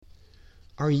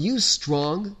Are you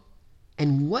strong?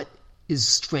 And what is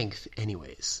strength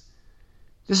anyways?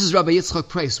 This is Rabbi Yitzchak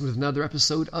Price with another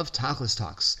episode of Tachlis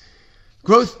Talks,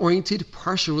 growth-oriented,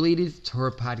 parsha-related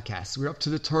Torah podcast. We're up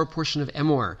to the Torah portion of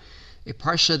Emor, a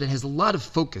parsha that has a lot of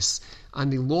focus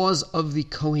on the laws of the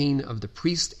Kohen, of the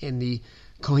priest, and the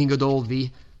Kohen Gadol,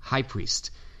 the high priest.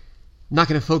 I'm not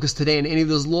going to focus today on any of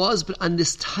those laws, but on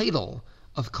this title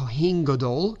of Kohen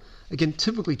Gadol, again,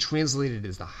 typically translated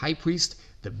as the high priest,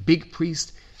 the big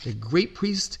priest, the great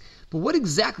priest. But what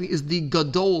exactly is the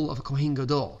Gadol of a Kohen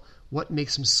Gadol? What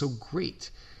makes him so great?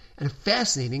 And a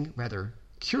fascinating, rather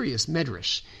curious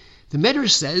medrash. The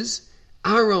medrash says,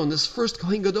 Aaron, this first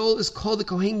Kohen Gadol, is called the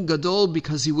Kohen Gadol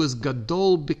because he was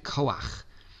Gadol b'koach.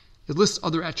 It lists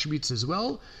other attributes as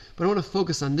well, but I want to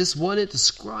focus on this one. It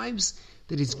describes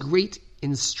that he's great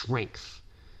in strength.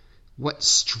 What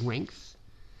strength?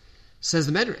 Says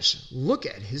the medrash, look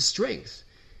at his strength.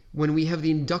 When we have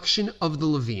the induction of the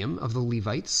Levium, of the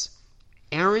Levites,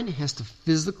 Aaron has to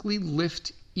physically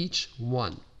lift each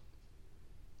one.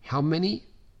 How many?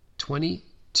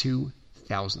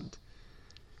 22,000.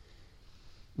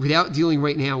 Without dealing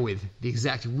right now with the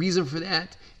exact reason for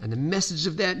that and the message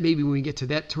of that, maybe when we get to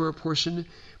that Torah portion,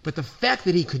 but the fact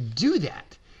that he could do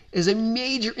that is a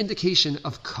major indication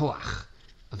of koach,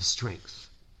 of strength.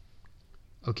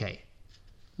 Okay,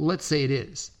 let's say it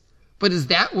is. But is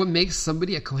that what makes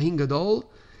somebody a Kohen Gadol?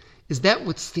 Is that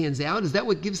what stands out? Is that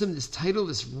what gives him this title,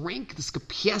 this rank, this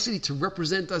capacity to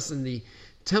represent us in the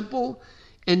temple?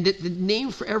 And that the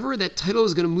name forever, that title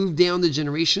is going to move down the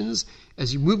generations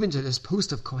as you move into this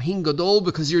post of Kohen Gadol,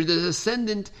 because you're the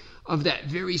descendant of that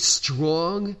very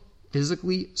strong,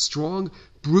 physically strong,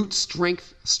 brute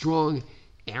strength, strong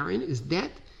Aaron. Is that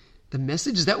the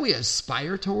message? Is that what we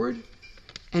aspire toward?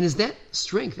 And is that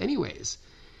strength anyways?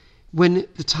 When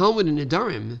the Talmud in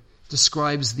Nedarim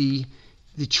describes the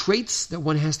traits that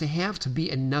one has to be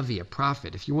a Navi, a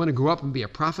prophet. If you want to grow up and be a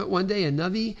prophet one day, a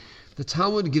Navi, the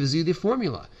Talmud gives you the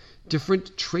formula.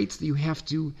 Different traits that you have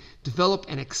to develop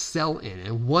and excel in.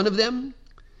 And one of them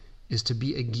is to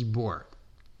be a Gibor.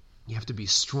 You have to be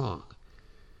strong.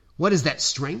 What is that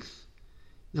strength?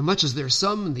 Now, much as there's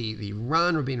some, the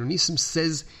Ran, Rabbeinu Nissim,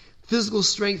 says physical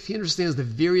strength, he understands the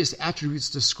various attributes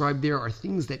described there are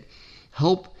things that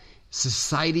help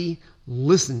society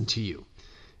listen to you.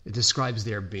 It describes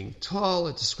their being tall,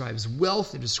 it describes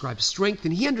wealth, it describes strength,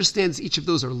 and he understands each of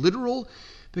those are literal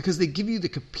because they give you the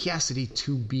capacity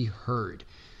to be heard.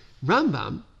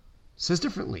 Rambam says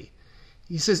differently.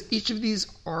 He says each of these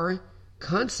are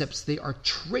concepts, they are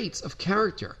traits of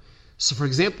character. So for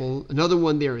example, another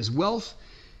one there is wealth.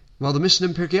 Well, the Mishnah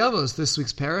in Pirkei Avos, this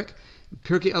week's parak,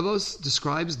 Pirkei Avos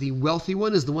describes the wealthy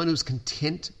one as the one who's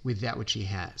content with that which he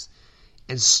has.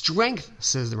 And strength,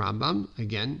 says the Rambam,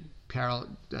 again,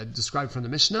 described from the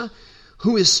Mishnah,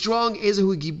 who is strong,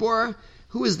 Ezehu Gibor,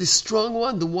 who is the strong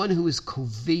one, the one who is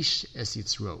kovesh es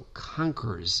yitzro,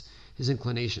 conquers his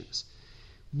inclinations.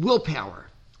 Willpower,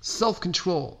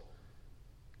 self-control.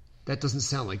 That doesn't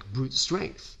sound like brute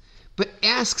strength. But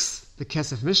asks the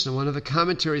Kesef Mishnah, one of the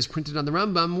commentaries printed on the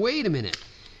Rambam, wait a minute.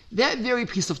 That very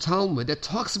piece of Talmud that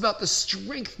talks about the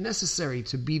strength necessary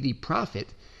to be the prophet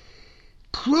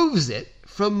proves it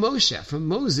from Moshe, from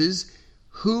Moses,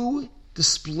 who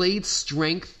displayed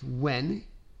strength when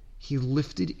he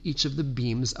lifted each of the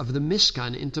beams of the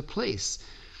Mishkan into place.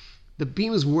 The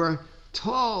beams were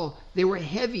tall, they were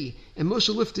heavy, and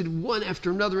Moshe lifted one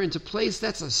after another into place.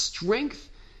 That's a strength,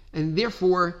 and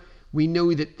therefore we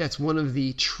know that that's one of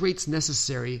the traits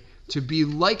necessary to be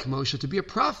like Moshe, to be a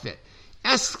prophet.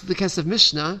 Ask the Kesef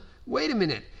Mishnah, wait a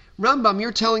minute, Rambam,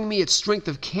 you're telling me it's strength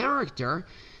of character,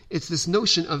 it's this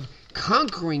notion of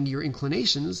conquering your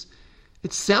inclinations.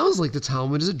 It sounds like the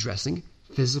Talmud is addressing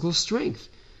physical strength.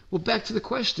 Well, back to the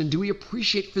question, do we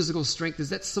appreciate physical strength? Is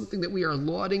that something that we are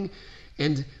lauding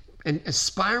and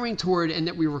aspiring toward, and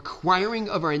that we're requiring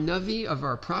of our Navi, of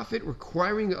our prophet,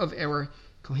 requiring of our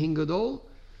Kohen Gadol?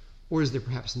 Or is there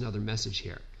perhaps another message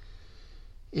here?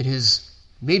 In his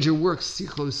major work,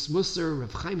 Sichos Musar,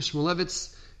 Rav Chaim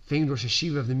Shmulevitz, famed Rosh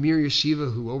Hashiva of the Mir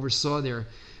Yeshiva, who oversaw their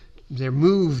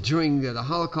move during the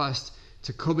Holocaust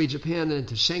to Kobe, Japan, and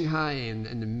to Shanghai,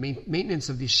 and the maintenance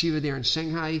of the yeshiva there in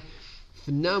Shanghai.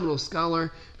 Phenomenal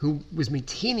scholar who was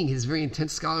maintaining his very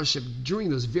intense scholarship during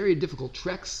those very difficult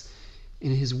treks.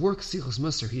 In his work, Sichos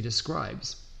Musar, he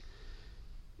describes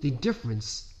the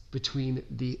difference between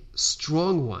the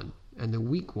strong one and the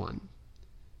weak one,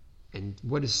 and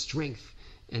what is strength,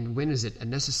 and when is it a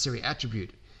necessary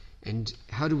attribute, and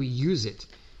how do we use it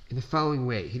in the following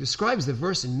way. He describes the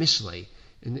verse in Mishlei,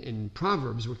 in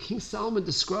Proverbs, where King Solomon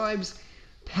describes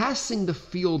passing the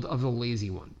field of the lazy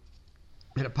one.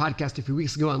 I had a podcast a few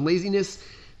weeks ago on laziness.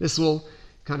 This will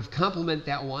kind of complement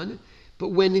that one. But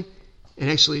and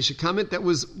actually I should comment, that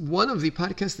was one of the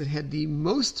podcasts that had the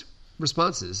most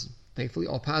responses, thankfully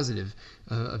all positive,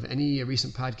 of any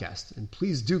recent podcast. And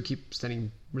please do keep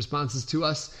sending responses to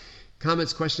us,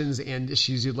 comments, questions, and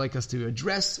issues you'd like us to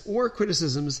address, or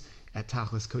criticisms at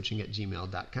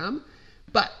tachliscoaching@gmail.com.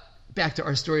 But back to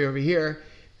our story over here.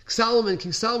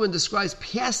 King Solomon describes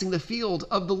passing the field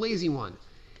of the lazy one.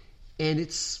 And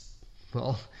it's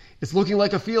looking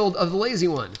like a field of the lazy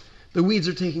one. The weeds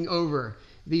are taking over.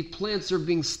 The plants are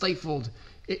being stifled.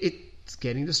 It's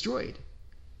getting destroyed.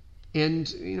 And,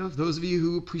 those of you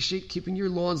who appreciate keeping your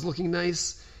lawns looking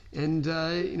nice, and,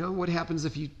 what happens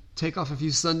if you take off a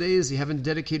few Sundays, you haven't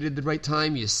dedicated the right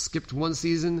time, you skipped one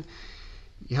season,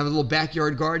 you have a little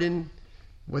backyard garden,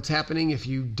 what's happening if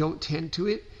you don't tend to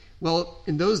it? Well,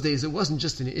 in those days, it wasn't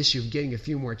just an issue of getting a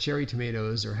few more cherry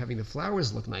tomatoes or having the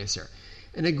flowers look nicer.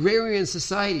 In agrarian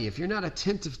society, if you're not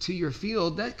attentive to your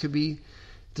field, that could be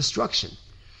destruction.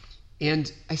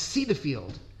 And I see the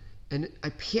field, and I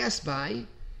passed by,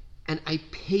 and I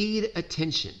paid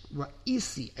attention.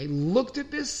 Ra'isi, I looked at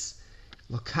this,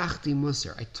 lokachti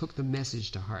musar, I took the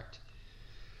message to heart.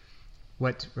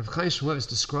 What Rav Chaim Shmulevitz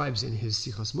describes in his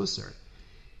Sichos Musar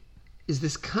is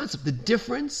this concept, the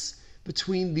difference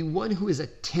between the one who is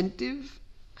attentive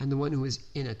and the one who is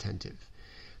inattentive.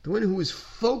 The one who is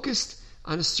focused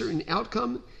on a certain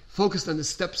outcome, focused on the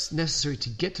steps necessary to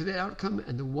get to that outcome,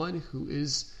 and the one who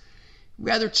is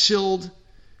rather chilled.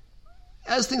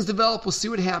 As things develop, we'll see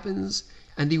what happens.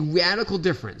 And the radical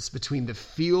difference between the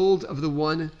field of the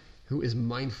one who is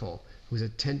mindful, who is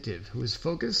attentive, who is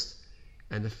focused,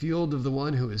 and the field of the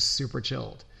one who is super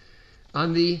chilled.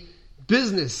 On the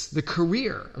business, the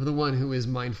career of the one who is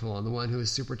mindful and the one who is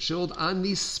super chilled, on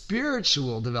the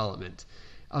spiritual development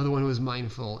of the one who is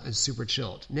mindful and super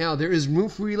chilled. Now, there is room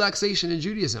for relaxation in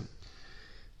Judaism,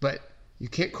 but you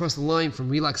can't cross the line from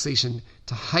relaxation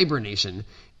to hibernation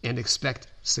and expect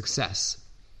success.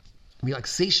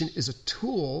 Relaxation is a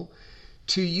tool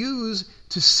to use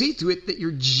to see to it that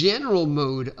your general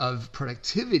mode of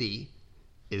productivity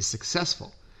is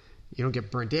successful. You don't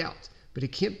get burnt out. But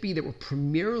it can't be that we're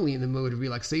primarily in the mode of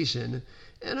relaxation,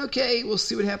 and okay, we'll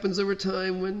see what happens over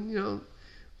time when,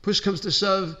 push comes to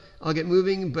shove, I'll get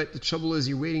moving, but the trouble is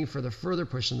you're waiting for the further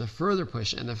push and the further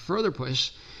push and the further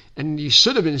push, and you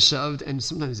should have been shoved, and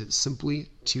sometimes it's simply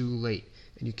too late,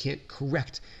 and you can't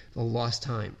correct the lost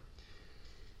time.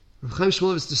 Rav Chaim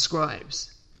Shmulevitz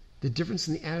describes the difference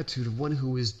in the attitude of one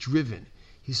who is driven,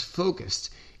 he's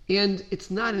focused, and it's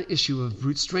not an issue of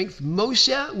brute strength.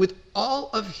 Moshe, with all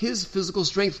of his physical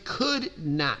strength, could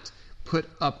not put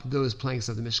up those planks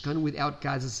of the Mishkan without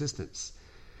God's assistance.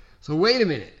 So wait a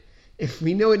minute. If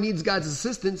we know it needs God's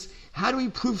assistance, how do we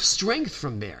prove strength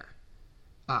from there?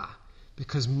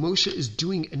 Because Moshe is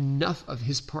doing enough of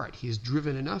his part. He is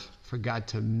driven enough for God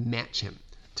to match him,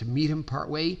 to meet him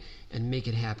partway and make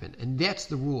it happen. And that's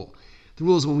the rule. The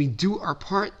rule is when we do our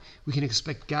part, we can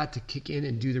expect God to kick in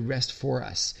and do the rest for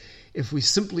us. If we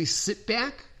simply sit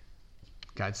back,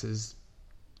 God says,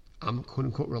 I'm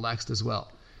quote-unquote relaxed as well.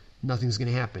 Nothing's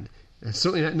going to happen. And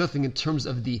certainly not nothing in terms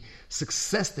of the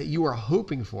success that you are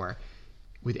hoping for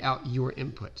without your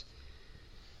input.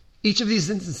 Each of these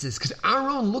instances, because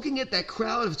Aaron, looking at that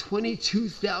crowd of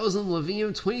 22,000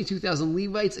 Levim, 22,000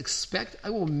 Levites, expect I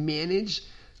will manage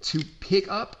to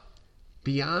pick up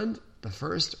beyond the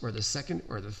first or the second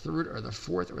or the third or the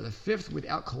fourth or the fifth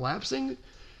without collapsing,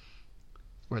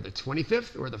 or the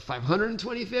 25th or the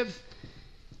 525th.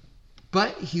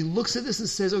 But he looks at this and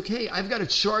says, okay, I've got a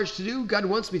charge to do. God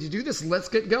wants me to do this. Let's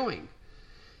get going.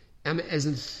 I'm as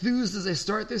enthused as I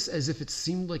start this as if it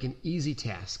seemed like an easy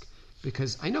task,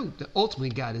 because I know that ultimately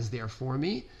God is there for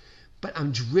me, but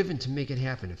I'm driven to make it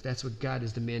happen if that's what God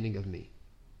is demanding of me.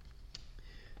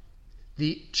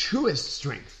 The truest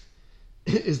strength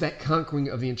is that conquering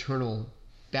of the internal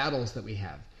battles that we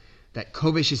have, that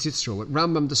kovesh yitzro, what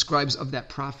Rambam describes of that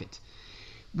prophet.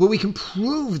 Well, we can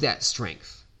prove that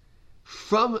strength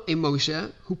from a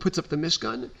Moshe who puts up the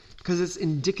Mishkan, because it's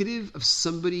indicative of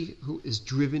somebody who is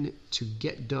driven to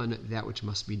get done that which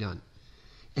must be done.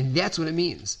 And that's what it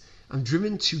means. I'm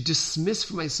driven to dismiss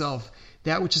for myself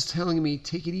that which is telling me,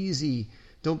 take it easy,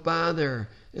 don't bother,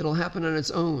 it'll happen on its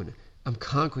own. I'm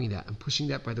conquering that. I'm pushing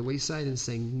that by the wayside and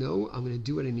saying, no, I'm going to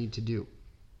do what I need to do.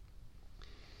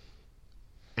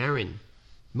 Aaron,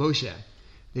 Moshe,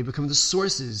 they become the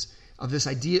sources of this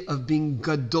idea of being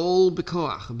gadol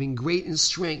b'koach, of being great in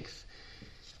strength.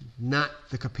 Not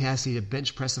the capacity to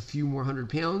bench press a few more 100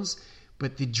 pounds,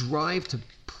 but the drive to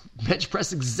bench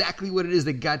press exactly what it is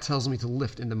that God tells me to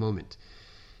lift in the moment.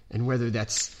 And whether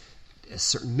that's a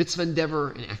certain mitzvah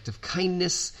endeavor, an act of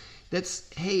kindness. That's,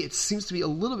 hey, it seems to be a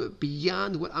little bit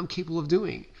beyond what I'm capable of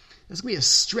doing. That's going to be a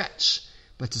stretch,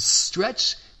 but it's a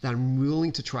stretch that I'm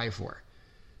willing to try for.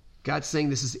 God's saying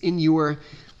this is in your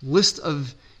list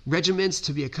of regiments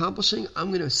to be accomplishing. I'm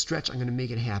going to stretch. I'm going to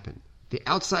make it happen. The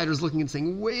outsider's looking and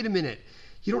saying, wait a minute.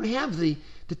 You don't have the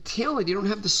talent. You don't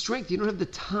have the strength. You don't have the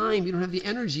time. You don't have the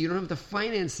energy. You don't have the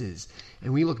finances.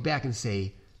 And we look back and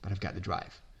say, but I've got the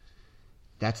drive.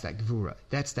 That's that gevura.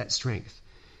 That's that strength.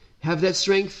 Have that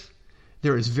strength,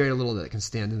 there is very little that can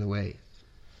stand in the way.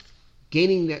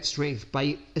 Gaining that strength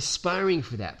by aspiring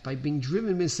for that, by being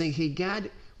driven by saying, hey, God,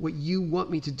 what you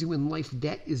want me to do in life,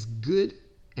 that is good,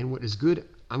 and what is good,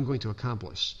 I'm going to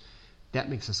accomplish. That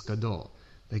makes us gadol.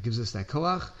 That gives us that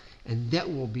koach, and that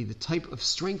will be the type of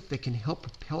strength that can help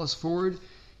propel us forward,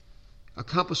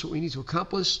 accomplish what we need to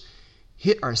accomplish,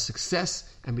 hit our success,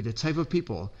 and be the type of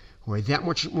people who are that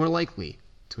much more likely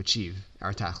to achieve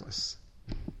our tachlis.